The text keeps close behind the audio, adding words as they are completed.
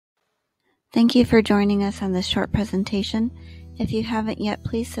Thank you for joining us on this short presentation. If you haven't yet,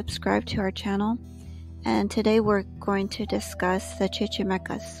 please subscribe to our channel. And today we're going to discuss the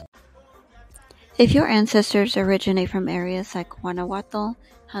Chichimecas. If your ancestors originate from areas like Guanajuato,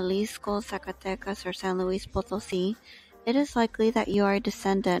 Jalisco, Zacatecas, or San Luis Potosí, it is likely that you are a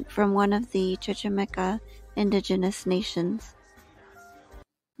descendant from one of the Chichimeca indigenous nations.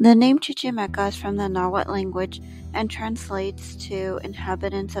 The name Chichimeca is from the Nahuatl language and translates to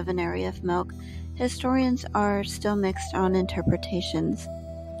inhabitants of an area of milk. Historians are still mixed on interpretations.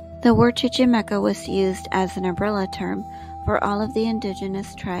 The word Chichimeca was used as an umbrella term for all of the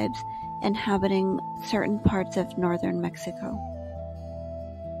indigenous tribes inhabiting certain parts of northern Mexico.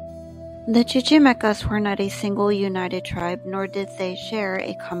 The Chichimecas were not a single united tribe, nor did they share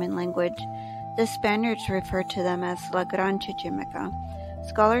a common language. The Spaniards referred to them as La Gran Chichimeca.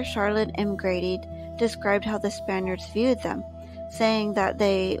 Scholar Charlotte M. Grady described how the Spaniards viewed them, saying that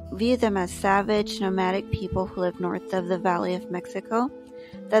they viewed them as savage, nomadic people who lived north of the Valley of Mexico,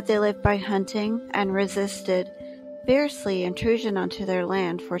 that they lived by hunting and resisted fiercely intrusion onto their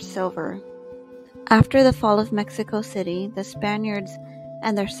land for silver. After the fall of Mexico City, the Spaniards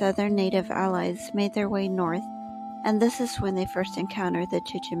and their southern native allies made their way north, and this is when they first encountered the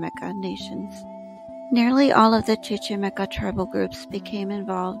Chichimeca Nations. Nearly all of the Chichimeca tribal groups became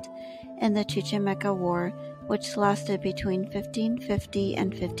involved in the Chichimeca War, which lasted between 1550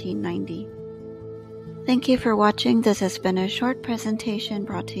 and 1590. Thank you for watching. This has been a short presentation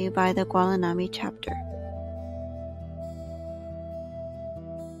brought to you by the Gualanami chapter.